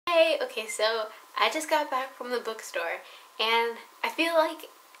Hey, okay, so I just got back from the bookstore and I feel like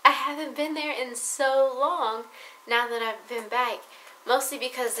I haven't been there in so long now that I've been back. Mostly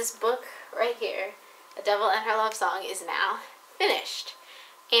because this book right here, A Devil and Her Love Song, is now finished.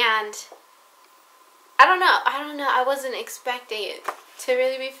 And I don't know, I wasn't expecting it to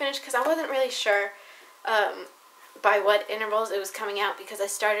really be finished because I wasn't really sure by what intervals it was coming out, because I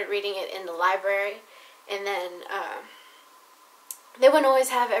started reading it in the library and then they wouldn't always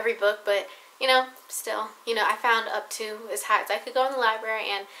have every book, but still, I found up to as high as I could go in the library.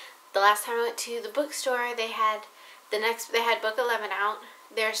 And the last time I went to the bookstore, they had book 11 out.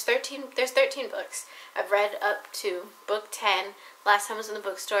 There's 13 books. I've read up to book 10. Last time I was in the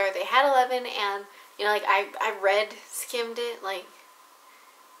bookstore, they had 11, and I skimmed it, I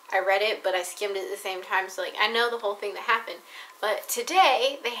read it, but I skimmed it at the same time, so I know the whole thing that happened. But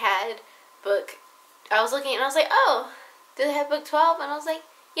today they had book, I was looking and I was like, oh, do they have book 12? And I was like,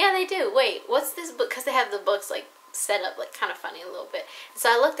 yeah, they do. Wait, what's this book? Because they have the books set up kind of funny a little bit. So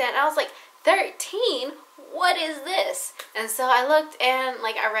I looked at it and I was like, 13? What is this? And so I looked and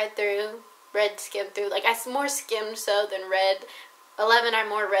I skimmed through. I more skimmed so than read. 11 I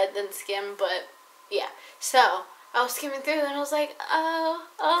more read than skimmed, but yeah. So I was skimming through and I was like,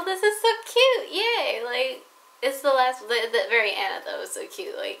 oh, this is so cute. Yay. It's the last, the very end I thought was so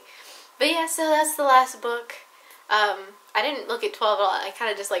cute. But yeah, so that's the last book. I didn't look at 12 at all. I kind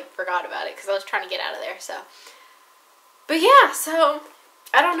of just forgot about it because I was trying to get out of there. So, but yeah, so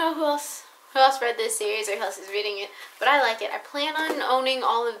I don't know who else read this series or who else is reading it, but I like it. I plan on owning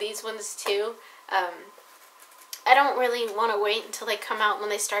all of these ones too. I don't really want to wait until they come out when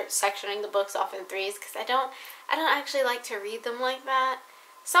they start sectioning the books off in threes, because I don't actually like to read them like that.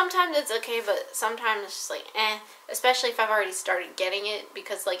 Sometimes it's okay, but sometimes it's just especially if I've already started getting it,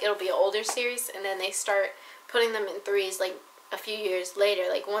 because it'll be an older series and then they start putting them in threes a few years later,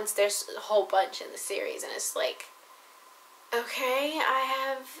 once there's a whole bunch in the series, and it's okay, I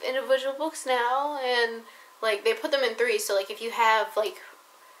have individual books now, and they put them in threes, so if you have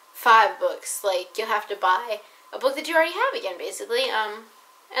 5 books, you'll have to buy a book that you already have again, basically. And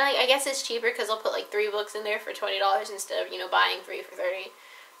I guess it's cheaper because they'll put 3 books in there for $20 instead of buying 3 for $30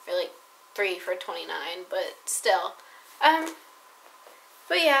 or 3 for $29, but still.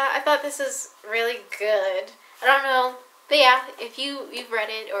 But yeah, I thought this is really good. I don't know, but yeah, if you've read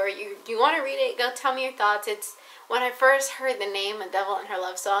it or you want to read it, go tell me your thoughts. It's, when I first heard the name A Devil and Her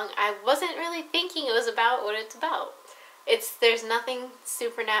Love Song, I wasn't really thinking it was about what it's about. There's nothing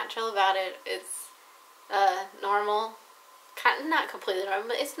supernatural about it. It's normal, not completely normal,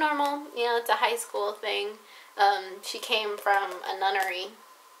 but it's normal. It's a high school thing. She came from a nunnery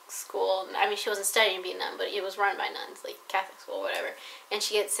school. I mean, she wasn't studying to be a nun, but it was run by nuns, Catholic school, whatever. And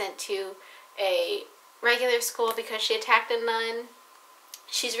she gets sent to a regular school because she attacked a nun.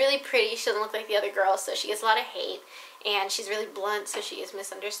 She's really pretty. She doesn't look like the other girls, so she gets a lot of hate. And she's really blunt, so she gets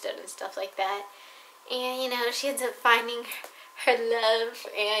misunderstood and stuff like that. And, she ends up finding her love,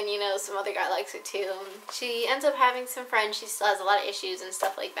 and, some other guy likes her too. She ends up having some friends. She still has a lot of issues and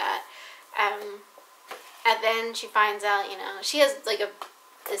stuff like that. And then she finds out, she has,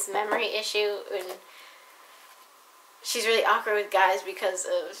 this memory issue, and she's really awkward with guys because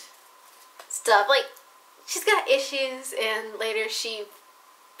of stuff. She's got issues, and later she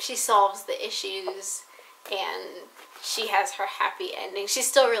solves the issues, and she has her happy ending. She's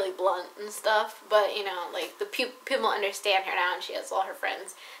still really blunt and stuff, but, the people understand her now, and she has all her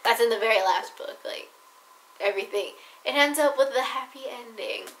friends. That's in the very last book, everything. It ends up with the happy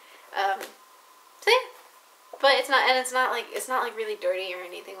ending. So yeah. But it's not really dirty or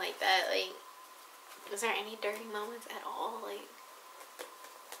anything like that. Is there any dirty moments at all?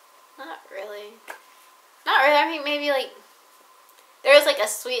 Not really. Not really. I mean, maybe, there was, a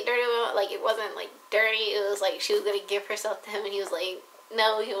sweet dirty moment. It wasn't, dirty. It was, she was going to give herself to him, and he was like,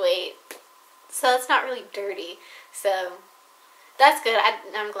 no, you wait. So it's not really dirty. So that's good.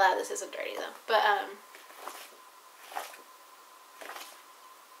 I'm glad this isn't dirty, though. But,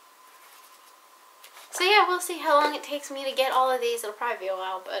 so yeah, we'll see how long it takes me to get all of these. It'll probably be a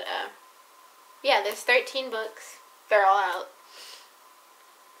while, but, yeah, there's 13 books. They're all out.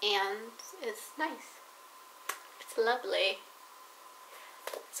 And it's nice. It's lovely.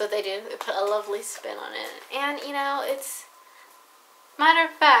 So they do. They put a lovely spin on it. And, it's, matter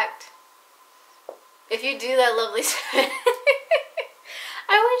of fact, if you do that lovely spin,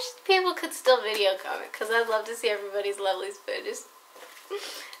 I wish people could still video comment, because I'd love to see everybody's lovely spin. Just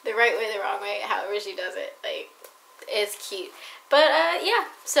the right way, the wrong way, however she does it. It's cute. But, yeah.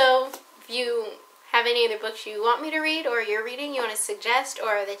 So, if you have any other books you want me to read, or you're reading, you want to suggest,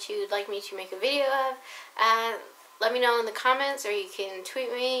 or that you'd like me to make a video of, let me know in the comments, or you can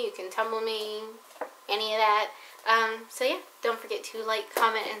tweet me, you can tumble me, any of that. So yeah, don't forget to like,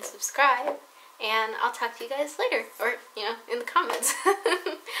 comment, and subscribe. And I'll talk to you guys later. Or, you know, in the comments.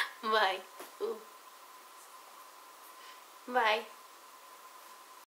 Bye. Ooh. Bye.